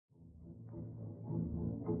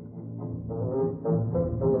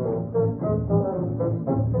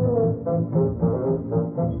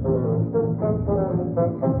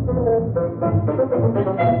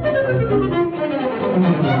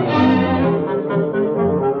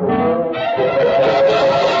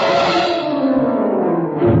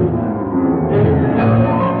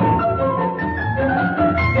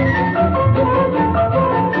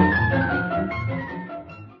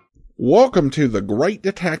Welcome to the Great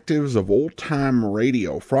Detectives of Old Time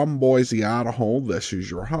Radio. From Boise, Idaho, this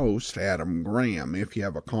is your host, Adam Graham. If you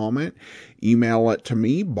have a comment, email it to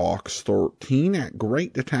me,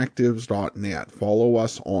 box13@greatdetectives.net. Follow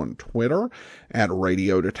us on Twitter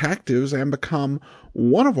 @Radio Detectives and become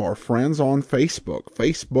one of our friends on Facebook,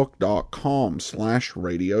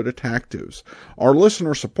 facebook.com/Radio Detectives. Our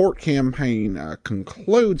listener support campaign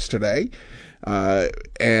concludes today.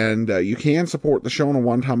 And you can support the show on a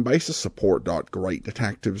one-time basis,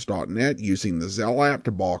 support.greatdetectives.net, using the Zelle app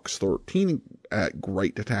to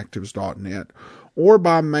box13@greatdetectives.net, or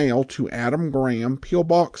by mail to Adam Graham, P.O.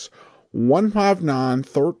 Box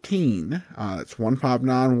 15913, that's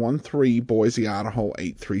 15913, Boise, Idaho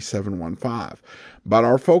 83715. But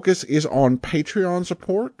our focus is on Patreon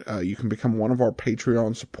support. You can become one of our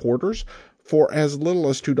Patreon supporters for as little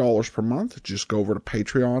as $2 per month. Just go over to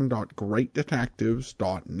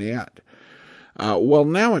patreon.greatdetectives.net. Well,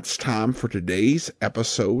 now it's time for today's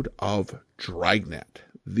episode of Dragnet.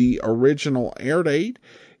 The original air date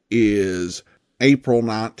is April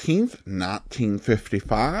 19th,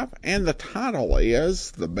 1955, and the title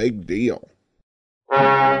is The Big Deal.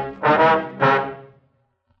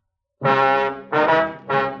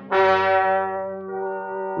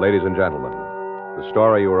 Ladies and gentlemen, the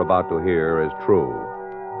story you are about to hear is true.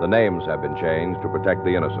 The names have been changed to protect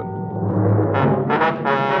the innocent.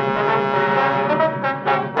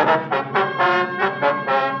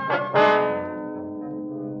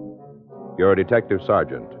 You're a detective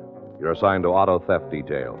sergeant. You're assigned to auto theft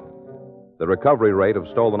detail. The recovery rate of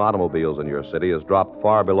stolen automobiles in your city has dropped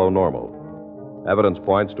far below normal. Evidence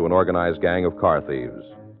points to an organized gang of car thieves.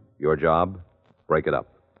 Your job? Break it up.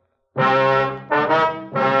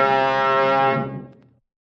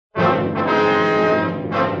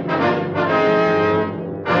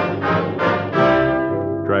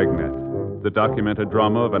 Dragnet, the documented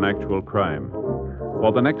drama of an actual crime.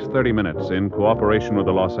 For the next 30 minutes, in cooperation with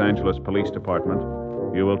the Los Angeles Police Department,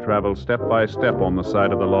 you will travel step by step on the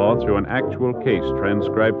side of the law through an actual case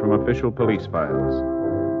transcribed from official police files.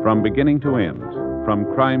 From beginning to end, from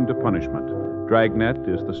crime to punishment, Dragnet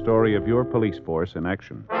is the story of your police force in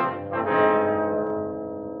action.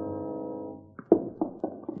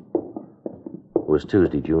 It was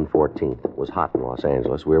Tuesday, June 14th. It was hot in Los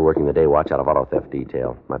Angeles. We were working the day watch out of auto theft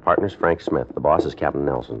detail. My partner's Frank Smith. The boss is Captain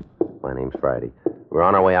Nelson. My name's Friday. We were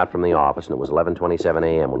on our way out from the office, and it was 11:27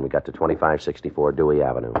 a.m. when we got to 2564 Dewey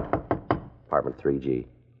Avenue. Apartment 3G.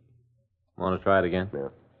 Want to try it again? Yeah.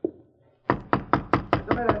 Just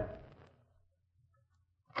a minute.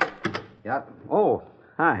 Yeah. Oh,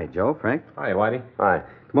 hi, Joe, Frank. Hi, Whitey. Hi.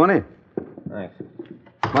 Come on in. Thanks.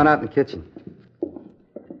 Come on out in the kitchen.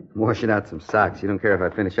 I'm washing out some socks. You don't care if I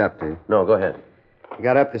finish up, do you? No, go ahead. I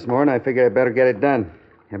got up this morning. I figured I'd better get it done.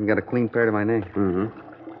 Haven't got a clean pair to my name. Mm-hmm.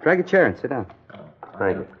 Drag a chair and sit down.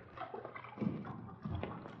 Thank you.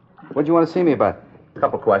 What'd you want to see me about? A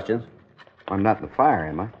couple questions. I'm not in the fire,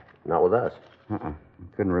 am I? Not with us. I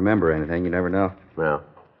couldn't remember anything. You never know. No.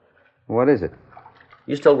 What is it?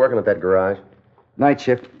 You still working at that garage? Night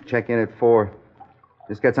shift. Check in at 4.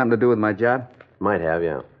 This got something to do with my job? Might have,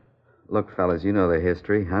 yeah. Look, fellas, you know the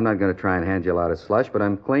history. I'm not going to try and hand you a lot of slush, but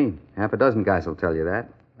I'm clean. Half a dozen guys will tell you that.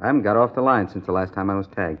 I haven't got off the line since the last time I was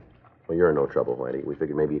tagged. Well, you're in no trouble, Whitey. We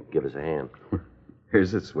figured maybe you could give us a hand.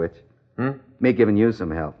 Here's the switch. Me giving you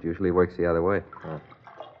some help. Usually works the other way.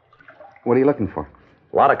 What are you looking for?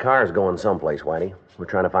 A lot of cars going someplace, Whitey. We're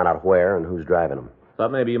trying to find out where and who's driving them.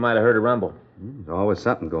 Thought maybe you might have heard a rumble. There's always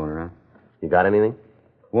something going around. You got anything?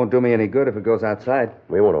 Won't do me any good if it goes outside.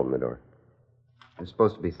 We won't open the door. There's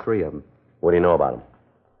supposed to be 3 of them. What do you know about them?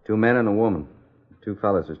 2 men and a woman. The 2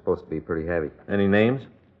 fellas are supposed to be pretty heavy. Any names?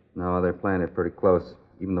 No, they're playing it pretty close.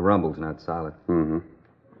 Even the rumble's not solid. Mm-hmm.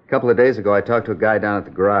 A couple of days ago, I talked to a guy down at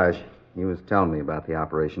the garage. He was telling me about the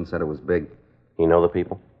operation, said it was big. You know the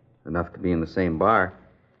people? Enough to be in the same bar.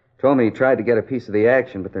 Told me he tried to get a piece of the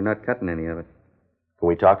action, but they're not cutting any of it. Can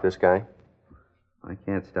we talk to this guy? I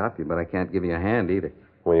can't stop you, but I can't give you a hand either.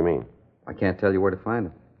 What do you mean? I can't tell you where to find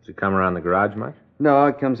him. Does he come around the garage much? No,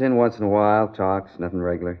 he comes in once in a while, talks, nothing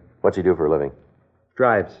regular. What's he do for a living?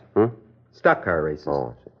 Drives. Hmm? Stock car races. Oh,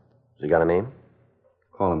 I see. Has he got a name?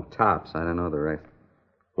 Call him Tops. I don't know the rest.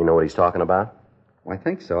 You know what he's talking about? I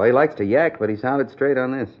think so. He likes to yak, but he sounded straight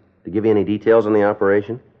on this. Did he give you any details on the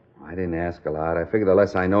operation? I didn't ask a lot. I figure the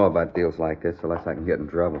less I know about deals like this, the less I can get in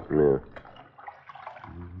trouble. Yeah.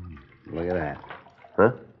 Look at that.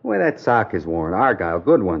 Huh? The way that sock is worn. Argyle,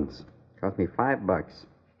 good ones. Cost me $5. Look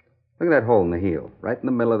at that hole in the heel, right in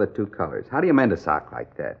the middle of the 2 colors. How do you mend a sock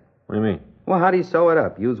like that? What do you mean? Well, how do you sew it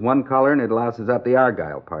up? Use one color and it louses up the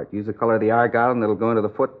argyle part. Use the color of the argyle and it'll go into the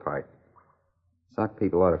foot part. Sock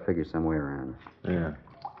people ought to figure some way around it. Yeah.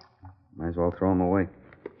 Might as well throw them away.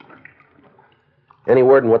 Any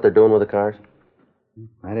word on what they're doing with the cars?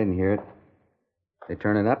 I didn't hear it. They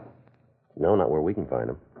turn it up? No, not where we can find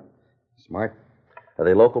them. Smart. Are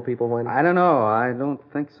they local people, Whitey? I don't know. I don't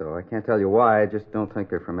think so. I can't tell you why. I just don't think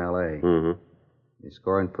they're from L.A. Mm-hmm. You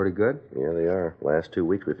scoring pretty good? Yeah, they are. Last 2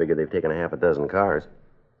 weeks, we figured they've taken a half a dozen cars.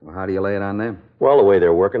 Well, how do you lay it on them? Well, the way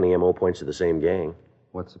they're working, the M.O. points to the same gang.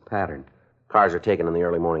 What's the pattern? Cars are taken in the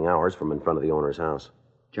early morning hours from in front of the owner's house.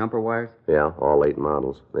 Jumper wires? Yeah, all late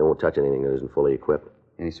models. They won't touch anything that isn't fully equipped.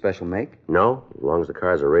 Any special make? No, as long as the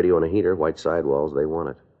car's a radio and a heater, white sidewalls, they want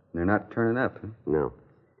it. They're not turning up, huh? No.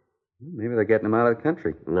 Maybe they're getting them out of the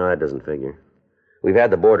country. No, that doesn't figure. We've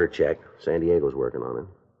had the border checked. San Diego's working on it.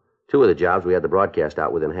 2 of the jobs, we had the broadcast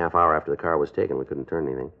out within a half hour after the car was taken. We couldn't turn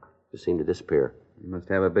anything. Just seemed to disappear. You must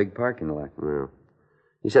have a big parking lot. Yeah.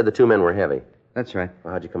 You said the 2 men were heavy. That's right.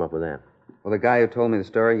 Well, how'd you come up with that? Well, the guy who told me the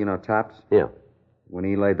story, you know, Tops? Yeah. When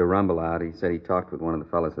he laid the rumble out, he said he talked with one of the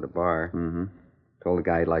fellas at a bar. Mm-hmm. Told the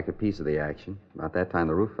guy he'd like a piece of the action. About that time,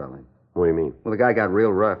 the roof fell in. What do you mean? Well, the guy got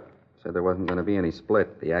real rough. Said there wasn't going to be any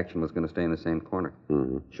split. The action was going to stay in the same corner.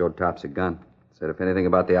 Mm-hmm. Showed Tops a gun. Said if anything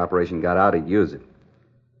about the operation got out, he'd use it.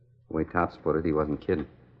 The way Tops put it, he wasn't kidding.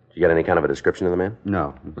 Did you get any kind of a description of the man?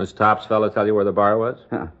 No. This Tops fella tell you where the bar was?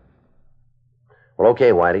 Huh. Well,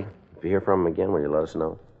 okay, Whitey. If you hear from him again, will you let us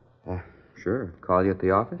know? Sure. Call you at the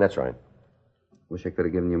office? That's right. Wish I could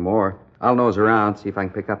have given you more. I'll nose around, see if I can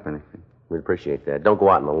pick up anything. We'd appreciate that. Don't go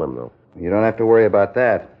out on a limb, though. You don't have to worry about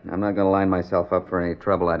that. I'm not going to line myself up for any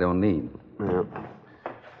trouble I don't need. Yeah.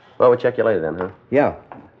 Well, we'll check you later then, huh? Yeah.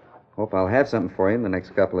 Hope I'll have something for you in the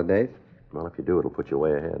next couple of days. Well, if you do, it'll put you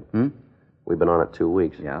way ahead. Hmm? We've been on it 2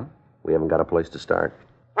 weeks. Yeah? We haven't got a place to start.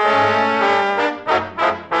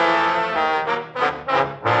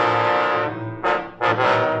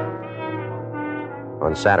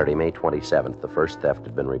 On Saturday, May 27th, the first theft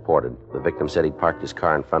had been reported. The victim said he'd parked his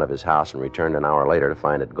car in front of his house and returned an hour later to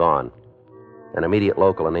find it gone. An immediate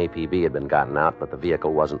local and APB had been gotten out, but the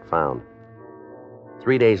vehicle wasn't found.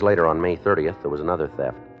 3 days later, on May 30th, there was another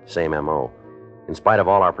theft, same M.O. In spite of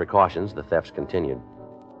all our precautions, the thefts continued.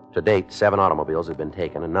 To date, 7 automobiles had been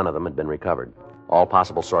taken, and none of them had been recovered. All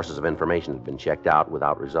possible sources of information had been checked out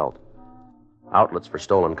without result. Outlets for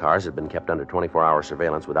stolen cars had been kept under 24-hour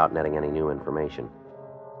surveillance without netting any new information.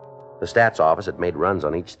 The stats office had made runs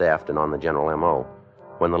on each theft and on the general M.O.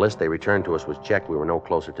 When the list they returned to us was checked, we were no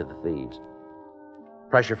closer to the thieves.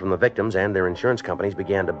 Pressure from the victims and their insurance companies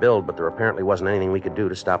began to build, but there apparently wasn't anything we could do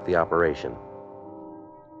to stop the operation.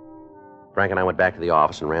 Frank and I went back to the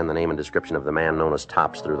office and ran the name and description of the man known as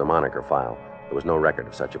Tops through the moniker file. There was no record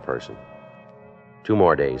of such a person. 2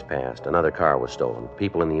 more days passed. Another car was stolen.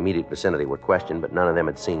 People in the immediate vicinity were questioned, but none of them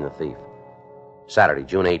had seen the thief. Saturday,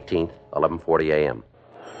 June 18th, 11:40 a.m.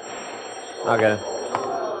 I'll get it.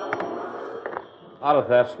 Auto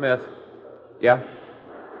theft, Smith. Yeah?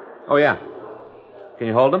 Oh, yeah. Can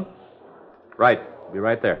you hold him? Right. Be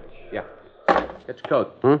right there. Yeah. Get your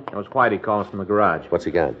coat. That was Whitey calling from the garage. What's he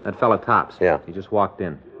got? That fella Tops. Yeah. He just walked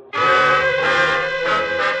in.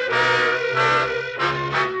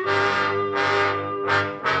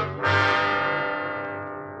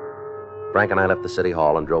 Frank and I left the city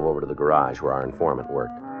hall and drove over to the garage where our informant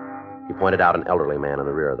worked. He pointed out an elderly man in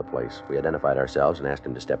the rear of the place. We identified ourselves and asked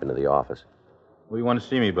him to step into the office. What do you want to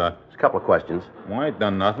see me about? Just a couple of questions. Well, I ain't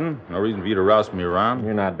done nothing. No reason for you to roust me around.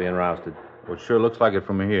 You're not being rousted. Well, it sure looks like it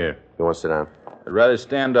from here. You want to sit down? I'd rather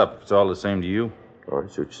stand up if it's all the same to you. All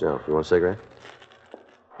right, suit yourself. You want a cigarette?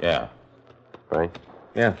 Yeah. Frank?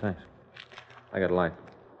 Yeah, thanks. I got a light.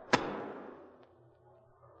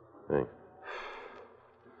 Thanks.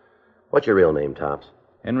 What's your real name, Tops?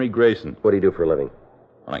 Henry Grayson. What do you do for a living?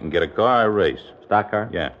 When I can get a car, I race. Stock car?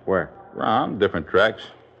 Yeah. Where? Around, different tracks.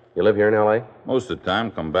 You live here in L.A.? Most of the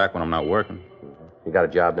time, come back when I'm not working. You got a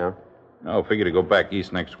job now? No, figure to go back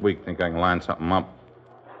east next week. Think I can line something up.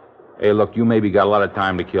 Hey, look, you maybe got a lot of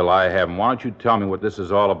time to kill. I haven't. Why don't you tell me what this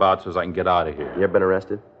is all about so I can get out of here? You ever been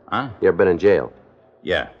arrested? Huh? You ever been in jail?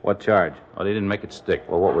 Yeah. What charge? Oh, they didn't make it stick.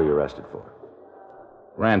 Well, what were you arrested for?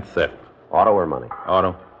 Grand theft. Auto or money?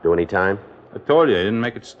 Auto. Do any time? I told you, they didn't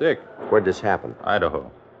make it stick. Where'd this happen?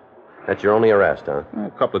 Idaho. That's your only arrest, huh? A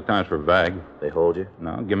couple of times for vag. They hold you?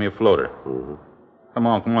 No, give me a floater. Mm-hmm. Come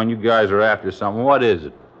on, you guys are after something. What is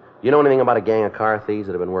it? You know anything about a gang of car thieves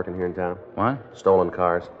that have been working here in town? What? Stolen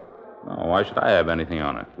cars? Oh, why should I have anything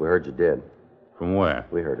on it? We heard you did. From where?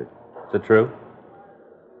 We heard it. Is it true?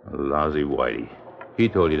 Lousy Whitey. He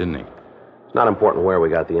told you, didn't he? It's not important where we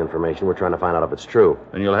got the information. We're trying to find out if it's true.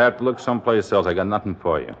 Then you'll have to look someplace else. I got nothing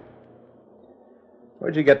for you.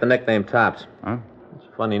 Where'd you get the nickname Tops? Huh? It's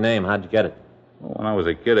a funny name. How'd you get it? Well, when I was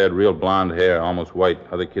a kid, I had real blonde hair, almost white.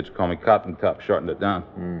 Other kids call me Cotton Top, shortened it down.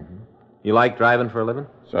 Mm-hmm. You like driving for a living?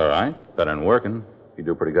 It's all right. Better than working. You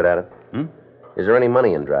do pretty good at it? Hmm? Is there any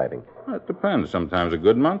money in driving? Well, it depends. Sometimes a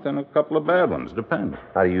good month and a couple of bad ones. Depends.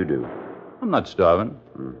 How do you do? I'm not starving.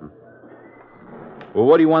 Mm-hmm. Well,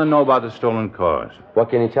 what do you want to know about the stolen cars? What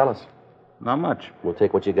can you tell us? Not much. We'll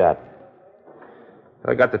take what you got.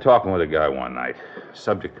 I got to talking with a guy one night.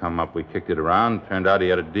 Subject come up. We kicked it around. Turned out he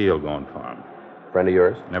had a deal going for him. Friend of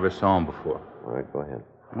yours? Never saw him before. All right, go ahead.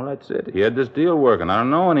 Well, that's it. He had this deal working. I don't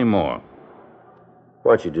know anymore.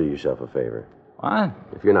 Why don't you do yourself a favor? What?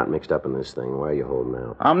 If you're not mixed up in this thing, why are you holding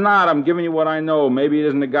out? I'm not. I'm giving you what I know. Maybe it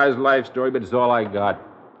isn't the guy's life story, but it's all I got.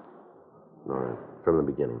 All right, from the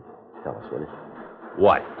beginning. Tell us, will you?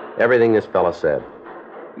 What? Everything this fella said.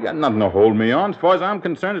 You got nothing to hold me on. As far as I'm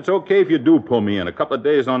concerned, it's okay if you do pull me in. A couple of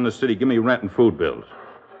days on the city. Give me rent and food bills.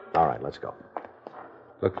 All right, let's go.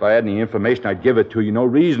 Look, if I had any information, I'd give it to you. No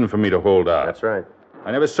reason for me to hold out. That's right.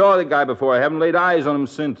 I never saw the guy before. I haven't laid eyes on him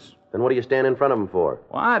since. Then what do you stand in front of him for?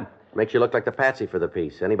 What? Makes you look like the patsy for the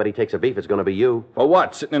piece. Anybody takes a beef, it's going to be you. For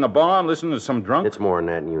what? Sitting in a bar and listening to some drunk? It's more than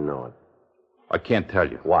that, and you know it. I can't tell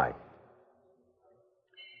you. Why?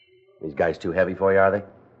 These guys too heavy for you, are they? Is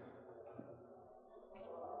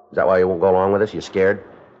that why you won't go along with us? You scared?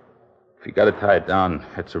 If you got to tie it down,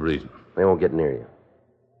 that's the reason. They won't get near you.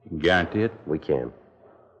 You can guarantee it? We can.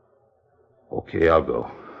 Okay, I'll go.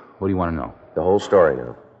 What do you want to know? The whole story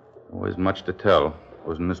now. Always much to tell. I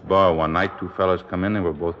was in this bar one night. Two fellas come in. They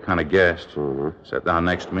were both kind of gassed. Mm-hmm. Sat down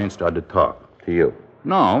next to me and started to talk. To you?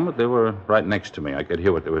 No, but they were right next to me. I could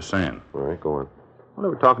hear what they were saying. All right, go on. Well, they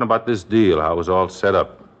were talking about this deal, how it was all set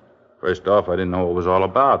up. First off, I didn't know what it was all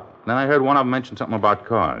about. Then I heard one of them mention something about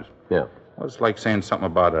cars. Yeah. Well, it's like saying something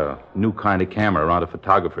about a new kind of camera around a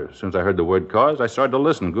photographer. As soon as I heard the word cars, I started to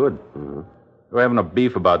listen good. Mm-hmm. They were having a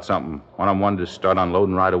beef about something. One of them wanted to start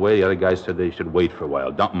unloading right away. The other guy said they should wait for a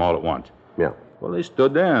while, dump them all at once. Yeah. Well, they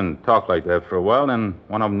stood there and talked like that for a while, then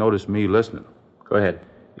one of them noticed me listening. Go ahead.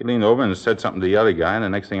 He leaned over and said something to the other guy, and the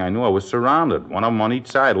next thing I knew, I was surrounded. One of them on each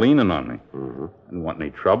side, leaning on me. Mm-hmm. I didn't want any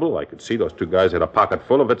trouble. I could see those two guys had a pocket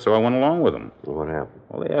full of it, so I went along with them. Well, what happened?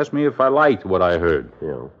 Well, they asked me if I liked what I heard.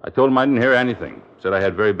 Yeah. I told them I didn't hear anything. Said I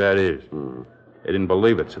had very bad ears. Mm. They didn't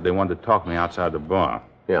believe it, said they wanted to talk me outside the bar.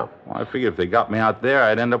 Yeah. Well, I figured if they got me out there,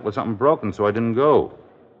 I'd end up with something broken, so I didn't go.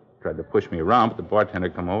 Tried to push me around, but the bartender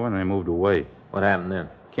come over and they moved away. What happened then?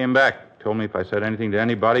 Came back, told me if I said anything to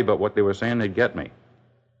anybody but what they were saying, they'd get me.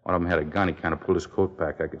 One of them had a gun. He kind of pulled his coat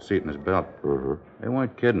back. I could see it in his belt. Mm-hmm. They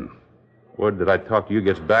weren't kidding. Word that I talked to you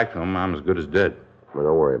gets back to him, I'm as good as dead. Well,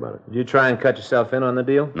 don't worry about it. Did you try and cut yourself in on the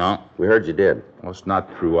deal? No. We heard you did. Well, it's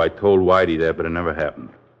not true. I told Whitey that, but it never happened.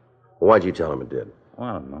 Well, why'd you tell him it did? Well,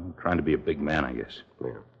 I don't know. I'm trying to be a big man, I guess.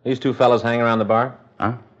 Yeah. These two fellas hang around the bar?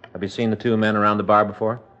 Huh? Have you seen the two men around the bar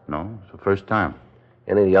before? No, it's the first time.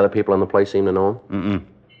 Any of the other people in the place seem to know him? Mm-mm.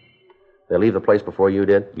 They leave the place before you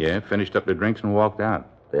did? Yeah, finished up their drinks and walked out.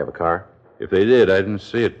 They have a car? If they did, I didn't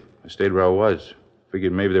see it. I stayed where I was.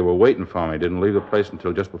 Figured maybe they were waiting for me. Didn't leave the place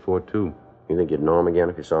until just before 2. You think you'd know him again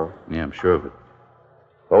if you saw him? Yeah, I'm sure of it.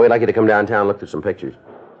 Well, we'd like you to come downtown and look through some pictures.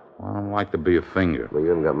 Well, I don't like to be a finger. Well, you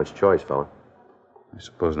haven't got much choice, fella. I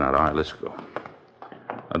suppose not. All right, let's go.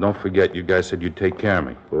 Now, don't forget, you guys said you'd take care of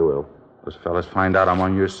me. We will. Those fellas find out I'm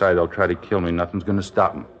on your side, they'll try to kill me. Nothing's going to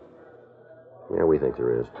stop them. Yeah, we think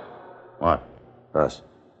there is. What? Us.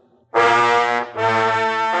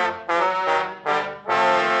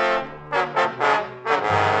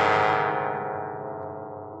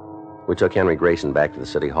 We took Henry Grayson back to the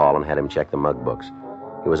city hall and had him check the mug books.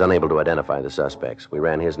 He was unable to identify the suspects. We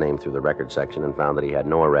ran his name through the record section and found that he had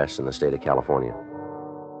no arrests in the state of California.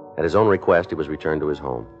 At his own request, he was returned to his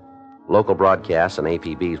home. Local broadcasts and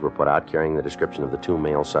APBs were put out carrying the description of the 2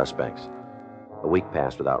 male suspects. A week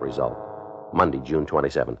passed without result. Monday, June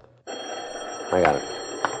 27th. I got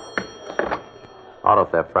it. Auto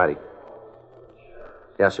theft Friday.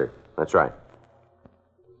 Yes, sir. That's right.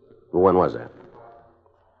 When was that?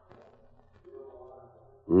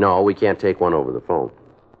 No, we can't take one over the phone.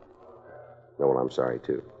 No, well, I'm sorry,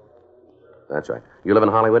 too. That's right. You live in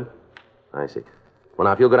Hollywood? I see. Well,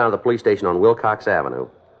 now, if you'll go down to the police station on Wilcox Avenue.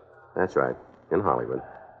 That's right, in Hollywood.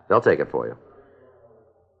 They'll take it for you.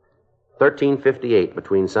 1358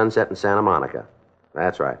 between Sunset and Santa Monica.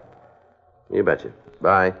 That's right. You betcha.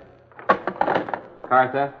 Bye. Car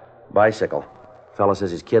theft? Bicycle. Fella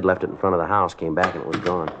says his kid left it in front of the house, came back, and it was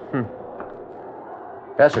gone.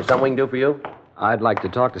 Yes, sir. Something we can do for you? I'd like to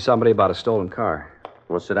talk to somebody about a stolen car.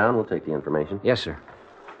 We'll sit down. We'll take the information. Yes, sir.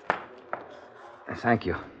 Thank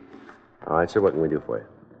you. All right, sir. What can we do for you?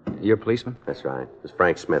 You're a policeman? That's right. This is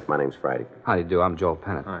Frank Smith. My name's Friday. How do you do? I'm Joel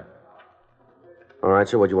Pennant. All right. All right,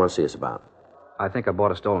 sir. What do you want to see us about? I think I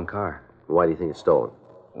bought a stolen car. Why do you think it's stolen?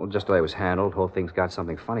 Well, just the way it was handled. The whole thing's got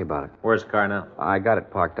something funny about it. Where's the car now? I got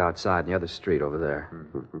it parked outside in the other street over there.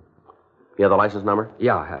 You have the license number?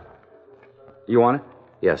 Yeah, I have. You want it?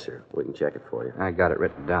 Yes, sir. We can check it for you. I got it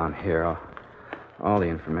written down here. All the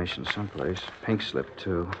information someplace. Pink slip,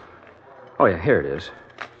 too. Oh, yeah, here it is.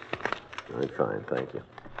 All right, fine. Thank you.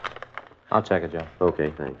 I'll check it, Joe.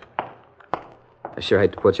 Okay, thanks. I sure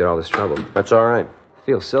hate to put you in all this trouble. That's all right.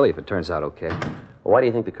 Feels silly if it turns out okay. Well, why do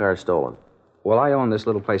you think the car's stolen? Well, I own this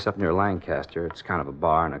little place up near Lancaster. It's kind of a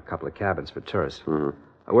bar and a couple of cabins for tourists.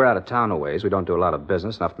 Mm-hmm. We're out of town a ways. We don't do a lot of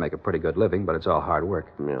business, enough to make a pretty good living, but it's all hard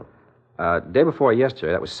work. Yeah. Day before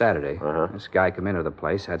yesterday, that was Saturday, Uh-huh. this guy come into the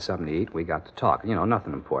place, had something to eat. We got to talk. You know,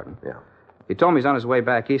 nothing important. Yeah. He told me he's on his way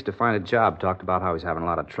back east to find a job. Talked about how he's having a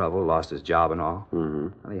lot of trouble, lost his job and all. Mm-hmm.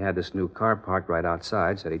 Well, he had this new car parked right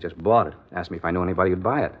outside, said he just bought it. Asked me if I knew anybody who'd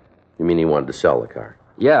buy it. You mean he wanted to sell the car?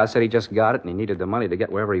 Yeah, I said he just got it and he needed the money to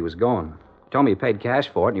get wherever he was going. Told me he paid cash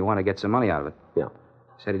for it and he wanted to get some money out of it. Yeah.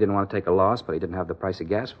 Said he didn't want to take a loss, but he didn't have the price of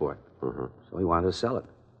gas for it. Mm-hmm. So he wanted to sell it.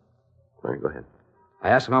 All right, go ahead. I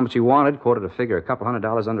asked him how much he wanted, quoted a figure a couple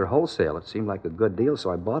 $100 under wholesale. It seemed like a good deal,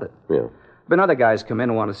 so I bought it. Yeah. Been other guys come in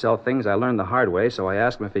and want to sell things. I learned the hard way, so I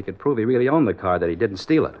asked him if he could prove he really owned the car, that he didn't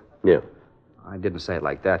steal it. Yeah. I didn't say it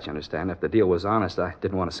like that, you understand. If the deal was honest, I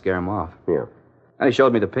didn't want to scare him off. Yeah. And he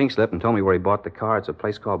showed me the pink slip and told me where he bought the car. It's a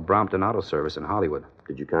place called Brompton Auto Service in Hollywood.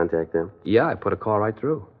 Did you contact them? Yeah, I put a call right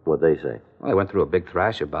through. What'd they say? Well, I went through a big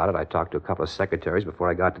thrash about it. I talked to a couple of secretaries before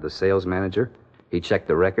I got to the sales manager. He checked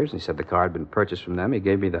the records, and he said the car had been purchased from them. He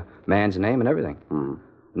gave me the man's name and everything. Hmm.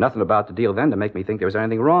 Nothing about the deal then to make me think there was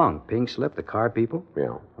anything wrong. Pink slip, the car people.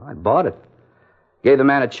 Yeah. Well, I bought it. Gave the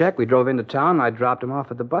man a check. We drove into town, and I dropped him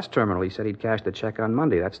off at the bus terminal. He said he'd cash the check on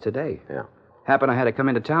Monday. That's today. Yeah. Happened I had to come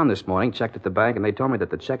into town this morning, checked at the bank, and they told me that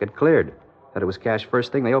the check had cleared. That it was cashed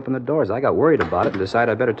first thing they opened the doors. I got worried about it and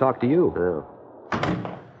decided I better talk to you.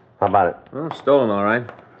 Yeah. How about it? Well, stolen, all right.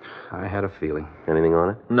 I had a feeling. Anything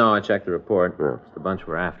on it? No, I checked the report. Yeah. It's the bunch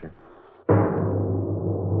we're after.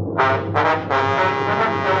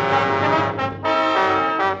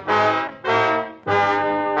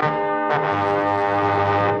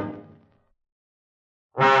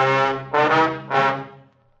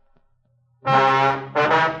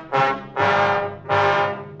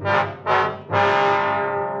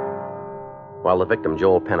 While the victim,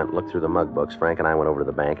 Joel Pennant, looked through the mug books, Frank and I went over to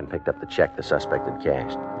the bank and picked up the check the suspect had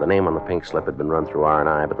cashed. The name on the pink slip had been run through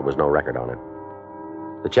R&I, but there was no record on it.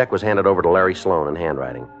 The check was handed over to Larry Sloan in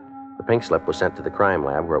handwriting. The pink slip was sent to the crime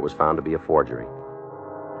lab, where it was found to be a forgery.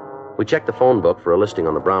 We checked the phone book for a listing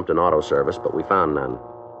on the Brompton Auto Service, but we found none.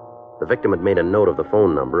 The victim had made a note of the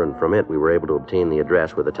phone number, and from it we were able to obtain the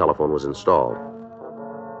address where the telephone was installed.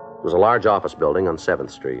 It was a large office building on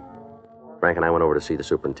 7th Street. Frank and I went over to see the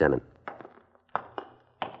superintendent.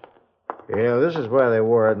 Yeah, this is where they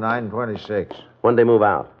were at 9:26. When'd they move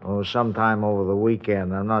out? Oh, sometime over the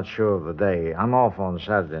weekend. I'm not sure of the day. I'm off on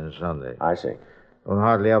Saturday and Sunday. I see. Don't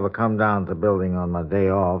hardly ever come down to the building on my day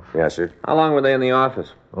off. Yes, sir. How long were they in the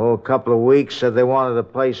office? Oh, a couple of weeks. Said they wanted a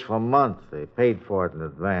place for a month. They paid for it in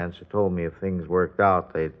advance. They told me if things worked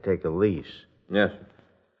out, they'd take a lease. Yes.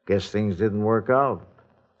 Guess things didn't work out.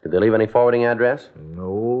 Did they leave any forwarding address?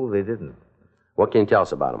 No, they didn't. What can you tell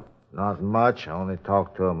us about them? Not much. I only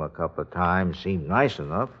talked to them a couple of times. Seemed nice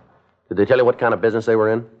enough. Did they tell you what kind of business they were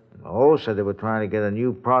in? Oh, said they were trying to get a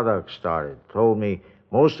new product started. Told me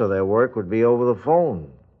most of their work would be over the phone.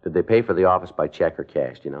 Did they pay for the office by check or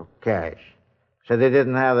cash, do you know? Cash. Said they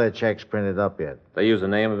didn't have their checks printed up yet. They use a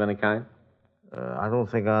name of any kind? I don't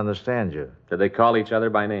think I understand you. Did they call each other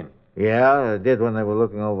by name? Yeah, they did when they were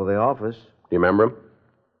looking over the office. Do you remember them?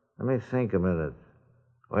 Let me think a minute.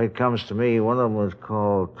 Well, it comes to me, one of them was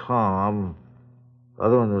called Tom. The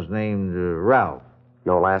other one was named Ralph.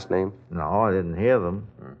 No last name? No, I didn't hear them.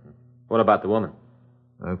 Mm-hmm. What about the woman?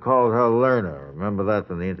 I called her Lerner. Remember that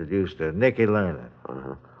when they introduced her? Nicky Lerner.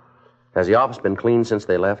 Uh-huh. Has the office been cleaned since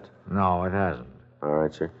they left? No, it hasn't. All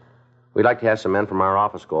right, sir. We'd like to have some men from our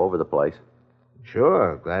office go over the place.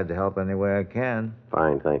 Sure. Glad to help any way I can.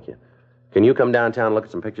 Fine, thank you. Can you come downtown and look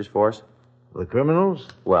at some pictures for us? The criminals?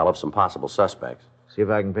 Well, of some possible suspects. See if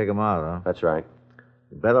I can pick them out, huh? That's right.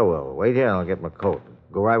 You better will. Wait here and I'll get my coat.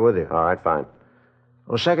 Go right with you. All right, fine.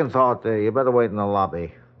 Well, second thought, you better wait in the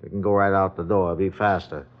lobby. We can go right out the door. It'll be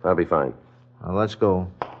faster. That'll be fine. Now, let's go.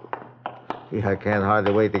 Gee, I can't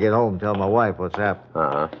hardly wait to get home and tell my wife what's happened.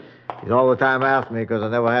 Uh-huh. She's all the time after me because I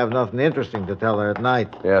never have nothing interesting to tell her at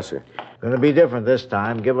night. Yes, sir. Gonna be different this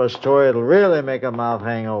time. Give her a story that'll really make her mouth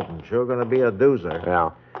hang open. Sure gonna be a doozer.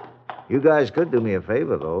 Yeah. You guys could do me a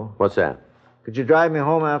favor, though. What's that? Could you drive me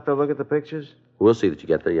home after I look at the pictures? We'll see that you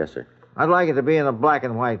get there, yes, sir. I'd like it to be in a black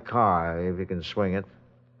and white car, if you can swing it.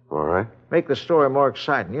 All right. Make the story more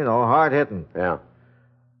exciting, hard-hitting. Yeah.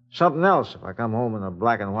 Something else, if I come home in a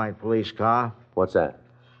black and white police car, What's that?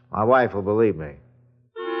 my wife will believe me.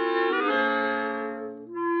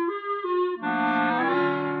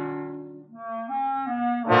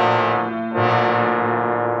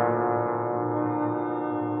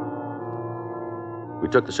 We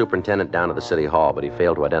took the superintendent down to the city hall, but he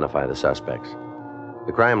failed to identify the suspects.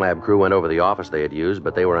 The crime lab crew went over the office they had used,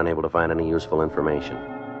 but they were unable to find any useful information.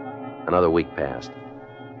 Another week passed.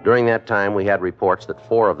 During that time, we had reports that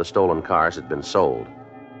 4 of the stolen cars had been sold.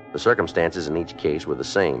 The circumstances in each case were the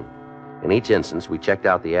same. In each instance, we checked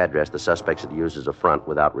out the address the suspects had used as a front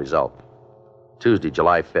without result. Tuesday,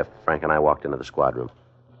 July 5th, Frank and I walked into the squad room.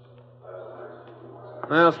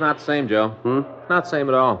 Well, it's not the same, Joe. Not the same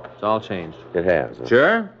at all. It's all changed. It has, huh?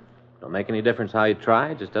 Sure. Don't make any difference how you try.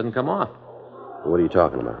 It just doesn't come off. What are you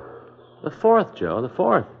talking about? The 4th, Joe. The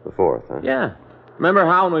 4th. The 4th, huh? Yeah. Remember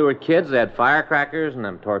how when we were kids they had firecrackers and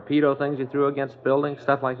them torpedo things you threw against buildings,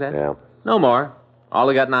 stuff like that? Yeah. No more. All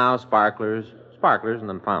they got now is sparklers, and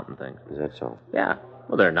them fountain things. Is that so? Yeah.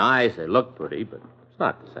 Well, they're nice. They look pretty, but it's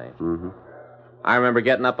not the same. Mm-hmm. I remember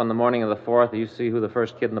getting up on the morning of the 4th. You see who the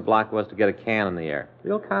first kid in the block was to get a can in the air.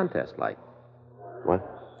 Real contest, like.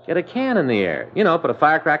 What? Get a can in the air. Put a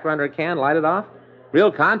firecracker under a can, light it off.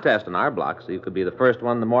 Real contest in our block, so you could be the first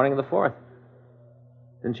one in the morning of the 4th.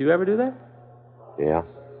 Didn't you ever do that? Yeah.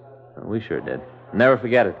 Well, we sure did. Never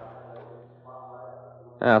forget it.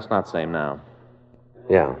 Well, it's not the same now.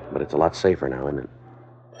 Yeah, but it's a lot safer now, isn't it?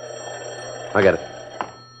 I got it.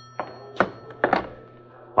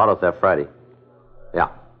 Auto theft Friday. Yeah.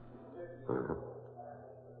 Uh-huh.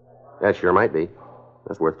 That sure might be.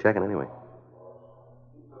 That's worth checking anyway.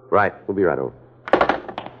 Right, we'll be right over.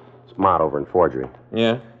 It's Mott over in forgery.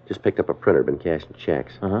 Yeah? Just picked up a printer, been cashing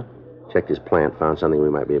checks. Uh-huh. Checked his plant, found something we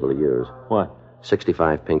might be able to use. What?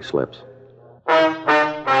 65 pink slips.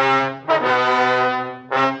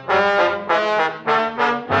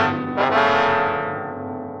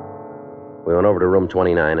 We went over to room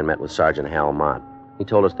 29 and met with Sergeant Hal Mott. He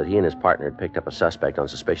told us that he and his partner had picked up a suspect on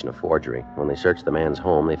suspicion of forgery. When they searched the man's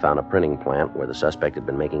home, they found a printing plant where the suspect had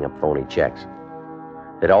been making up phony checks.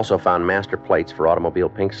 They'd also found master plates for automobile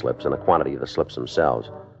pink slips and a quantity of the slips themselves.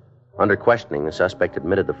 Under questioning, the suspect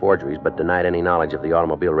admitted the forgeries but denied any knowledge of the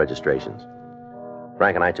automobile registrations.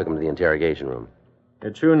 Frank and I took him to the interrogation room.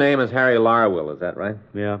 Your true name is Harry Larwill, is that right?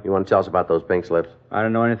 Yeah. You want to tell us about those pink slips? I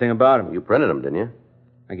don't know anything about him. You printed them, didn't you?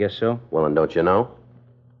 I guess so. Well, and don't you know?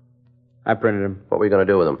 I printed him. What were you going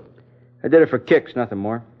to do with them? I did it for kicks, nothing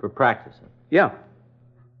more. For practice. Yeah.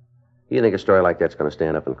 You think a story like that's going to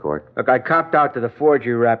stand up in court? Look, I copped out to the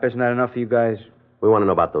forgery rap. Isn't that enough for you guys? We want to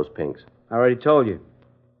know about those pinks. I already told you.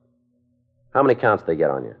 How many counts they get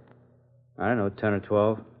on you? I don't know, 10 or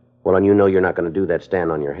 12. Well, and you know you're not going to do that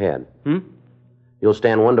stand on your head. You'll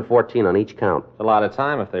stand 1 to 14 on each count. It's a lot of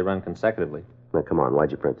time if they run consecutively. Now, come on,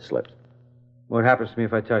 why'd you print the slips? What happens to me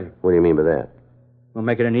if I tell you? What do you mean by that? Will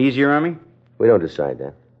make it any easier on me? We don't decide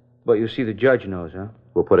that. But you see the judge knows, huh?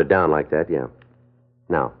 We'll put it down like that, yeah.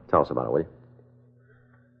 Now, tell us about it, will you?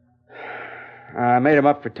 I made them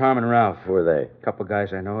up for Tom and Ralph. Who are they? A couple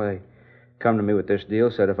guys I know. They come to me with this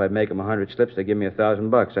deal, said if I'd make them 100 slips, they'd give me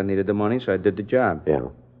 $1,000. I needed the money, so I did the job. Yeah.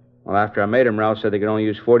 Well, after I made them, Ralph said they could only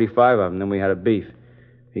use 45 of them. Then we had a beef.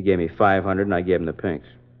 He gave me 500, and I gave him the pinks.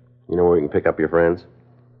 You know where we can pick up your friends?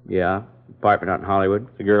 Yeah. Apartment out in Hollywood.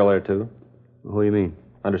 The girl there, too? Who do you mean?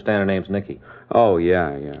 Understand her name's Nikki. Oh,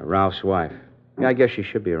 yeah. Ralph's wife. Yeah, I guess she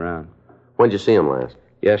should be around. When'd you see him last?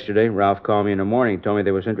 Yesterday, Ralph called me in the morning, told me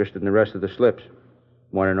they was interested in the rest of the slips.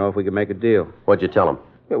 Wanted to know if we could make a deal. What'd you tell him?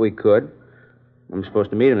 Yeah, we could. I'm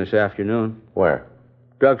supposed to meet him this afternoon. Where?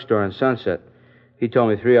 Drugstore on Sunset. He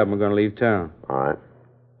told me 3 of them were going to leave town. All right.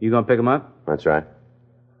 You going to pick them up? That's right.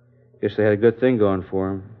 Guess they had a good thing going for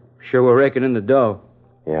them. Sure, we're raking in the dough.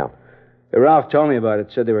 Yeah. Ralph told me about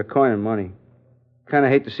it. Said they were coining money. Kind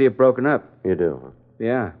of hate to see it broken up. You do, huh?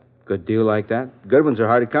 Yeah. Good deal like that. Good ones are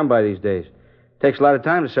hard to come by these days. Takes a lot of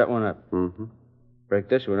time to set one up. Mm-hmm. Break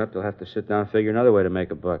this one up, they'll have to sit down and figure another way to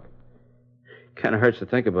make a buck. Kind of hurts to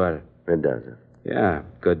think about it. It does, huh? Yeah,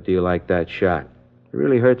 good deal like that shot. It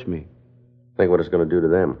really hurts me. Think what it's going to do to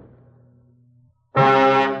them.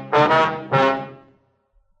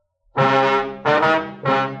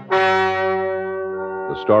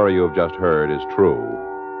 The story you have just heard is true.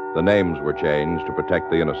 The names were changed to protect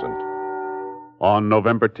the innocent. On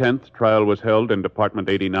November 10th, trial was held in Department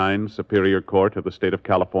 89, Superior Court of the State of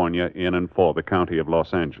California, in and for the County of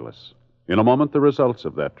Los Angeles. In a moment, the results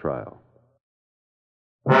of that trial.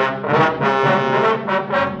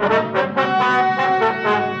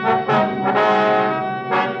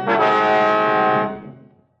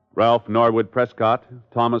 Ralph Norwood Prescott,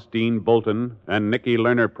 Thomas Dean Bolton, and Nicky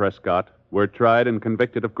Lerner Prescott were tried and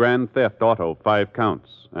convicted of grand theft auto, 5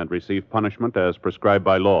 counts, and received punishment as prescribed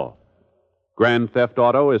by law. Grand theft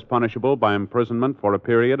auto is punishable by imprisonment for a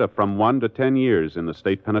period of from 1 to 10 years in the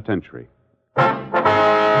state penitentiary.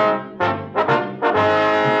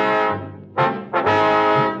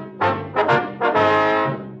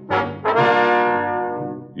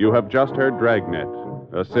 You have just heard Dragnet,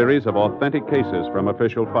 a series of authentic cases from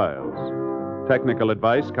official files. Technical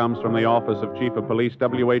advice comes from the Office of Chief of Police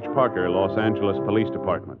W.H. Parker, Los Angeles Police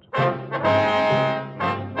Department.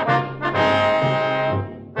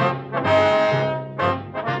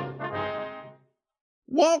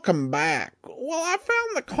 Welcome back. Well, I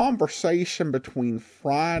found the conversation between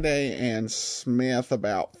Friday and Smith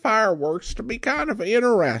about fireworks to be kind of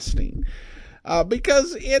interesting.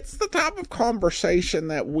 Because it's the type of conversation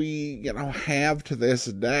that we, have to this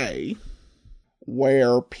day,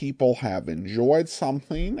 where people have enjoyed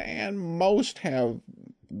something and most have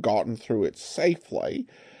gotten through it safely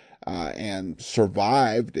and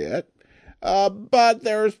survived it. But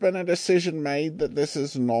there's been a decision made that this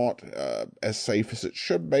is not as safe as it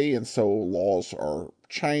should be, and so laws are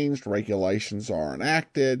changed, regulations are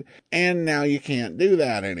enacted, and now you can't do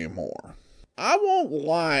that anymore. I won't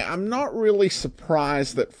lie, I'm not really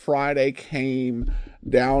surprised that Friday came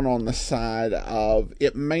down on the side of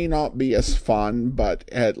it may not be as fun, but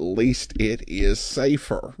at least it is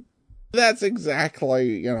safer. That's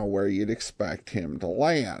exactly, where you'd expect him to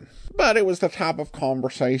land. But it was the type of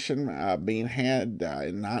conversation being had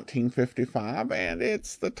in 1955, and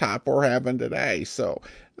it's the type we're having today. So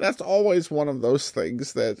that's always one of those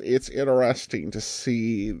things that it's interesting to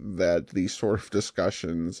see that these sort of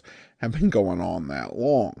discussions have been going on that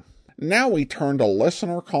long. Now we turn to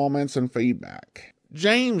listener comments and feedback.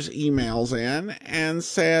 James emails in and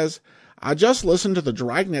says, I just listened to the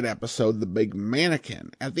Dragnet episode, The Big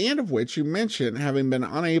Mannequin, at the end of which you mentioned having been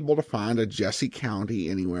unable to find a Jesse County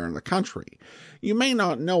anywhere in the country. You may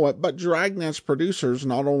not know it, but Dragnet's producers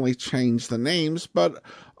not only changed the names, but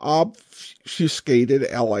obfuscated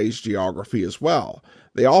LA's geography as well.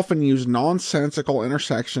 They often use nonsensical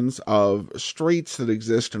intersections of streets that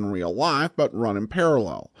exist in real life, but run in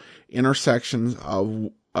parallel. Intersections of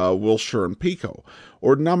Wilshire and Pico,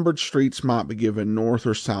 or numbered streets might be given north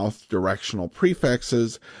or south directional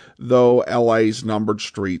prefixes, though LA's numbered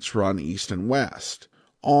streets run east and west.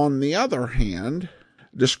 On the other hand,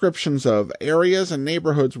 descriptions of areas and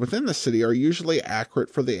neighborhoods within the city are usually accurate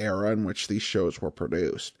for the era in which these shows were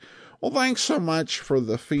produced. Well, thanks so much for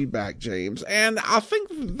the feedback, James. And I think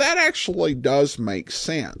that actually does make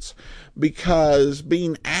sense, because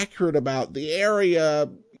being accurate about the area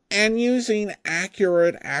and using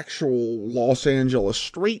accurate actual Los Angeles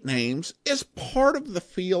street names is part of the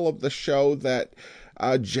feel of the show that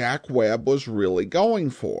Jack Webb was really going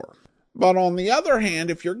for. But on the other hand,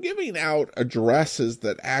 if you're giving out addresses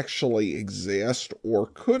that actually exist or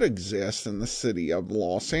could exist in the city of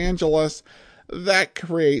Los Angeles, that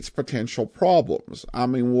creates potential problems. I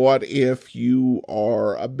mean, what if you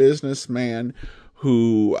are a businessman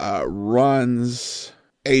who runs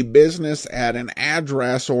a business at an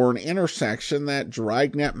address or an intersection that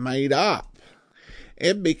Dragnet made up?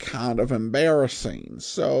 It'd be kind of embarrassing.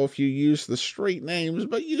 So if you use the street names,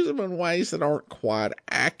 but use them in ways that aren't quite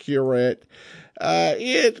accurate,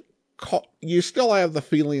 you still have the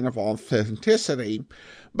feeling of authenticity,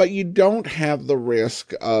 but you don't have the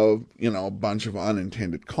risk of, a bunch of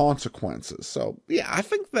unintended consequences. So, yeah, I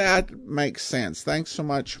think that makes sense. Thanks so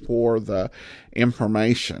much for the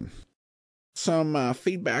information. Some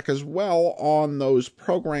feedback as well on those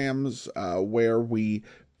programs where we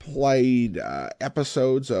played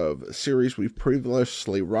episodes of a series we've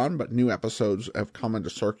previously run, but new episodes have come into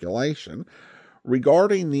circulation.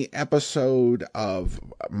 Regarding the episode of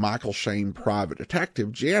Michael Shane, Private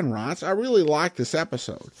Detective, Jan writes, I really like this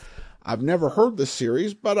episode. I've never heard this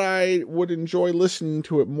series, but I would enjoy listening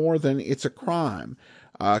to it more than It's a Crime.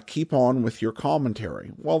 Keep on with your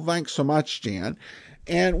commentary. Well, thanks so much, Jan.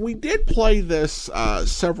 And we did play this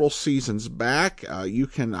several seasons back. You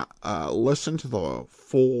can listen to the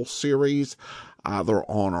full series either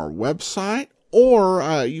on our website,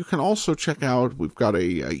 or you can also check out, we've got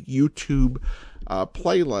a YouTube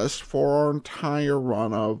playlist for our entire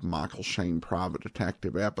run of Michael Shane Private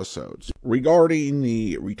Detective episodes. Regarding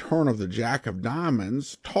the return of the Jack of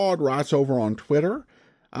Diamonds, Todd writes over on Twitter,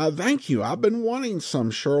 thank you, I've been wanting some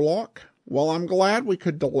Sherlock. Well, I'm glad we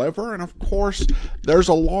could deliver, and of course, there's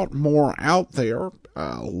a lot more out there.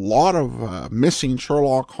 A lot of missing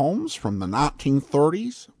Sherlock Holmes from the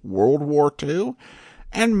 1930s, World War II,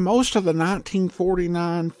 and most of the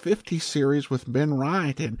 1949-50 series with Ben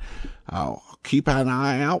Wright. And keep an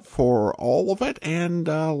eye out for all of it and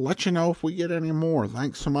let you know if we get any more.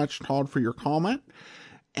 Thanks so much, Todd, for your comment.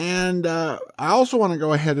 And I also want to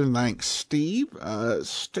go ahead and thank Steve.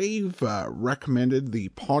 Steve recommended the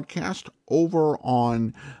podcast over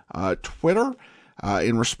on Twitter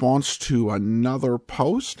in response to another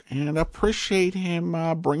post, and appreciate him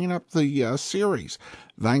bringing up the series.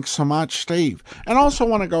 Thanks so much, Steve. And also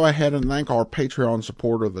want to go ahead and thank our Patreon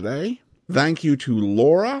supporter of the day. Thank you to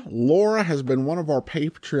Laura. Laura has been one of our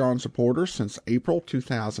Patreon supporters since April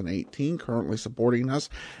 2018, currently supporting us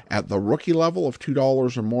at the rookie level of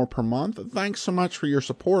 $2 or more per month. Thanks so much for your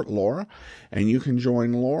support, Laura. And you can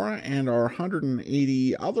join Laura and our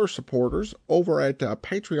 180 other supporters over at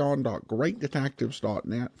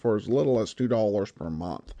patreon.greatdetectives.net for as little as $2 per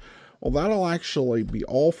month. Well, that'll actually be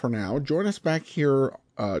all for now. Join us back here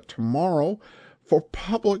tomorrow for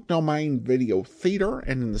public domain video theater,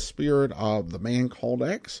 and in the spirit of The Man Called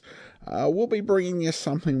X, we'll be bringing you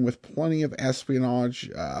something with plenty of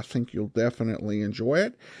espionage. I think you'll definitely enjoy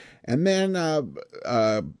it. And then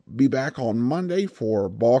be back on Monday for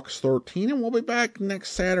Box 13, and we'll be back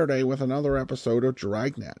next Saturday with another episode of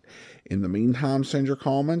Dragnet. In the meantime, send your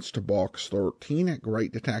comments to Box 13 at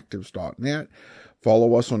greatdetectives.net.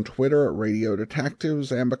 Follow us on Twitter at Radio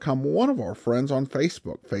Detectives, and become one of our friends on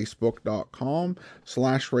Facebook,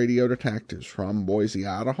 facebook.com/Radio Detectives. From Boise,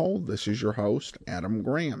 Idaho, this is your host, Adam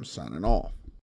Graham, signing off.